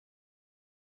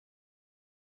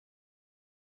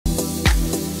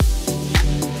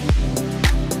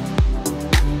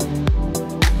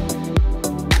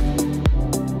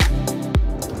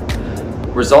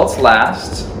Results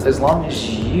last as long as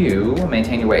you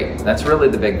maintain your weight. That's really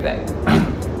the big thing.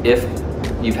 If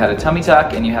you've had a tummy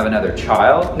tuck and you have another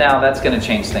child, now that's going to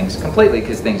change things completely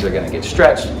because things are going to get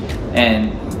stretched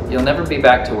and you'll never be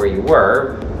back to where you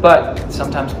were, but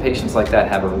sometimes patients like that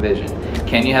have a revision.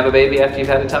 Can you have a baby after you've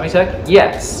had a tummy tuck?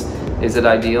 Yes. Is it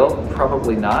ideal?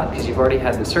 Probably not, because you've already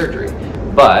had the surgery.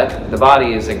 But the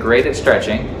body is great at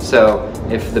stretching, so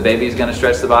if the baby is going to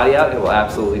stretch the body out, it will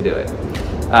absolutely do it.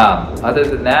 Other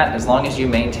than that, as long as you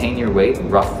maintain your weight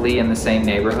roughly in the same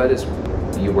neighborhood as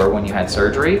you were when you had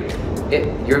surgery,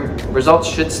 your results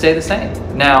should stay the same.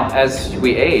 Now, as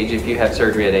we age, if you had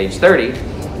surgery at age 30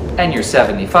 and you're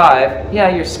 75,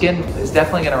 yeah, your skin is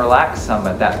definitely going to relax some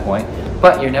at that point,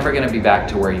 but you're never going to be back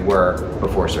to where you were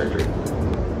before surgery.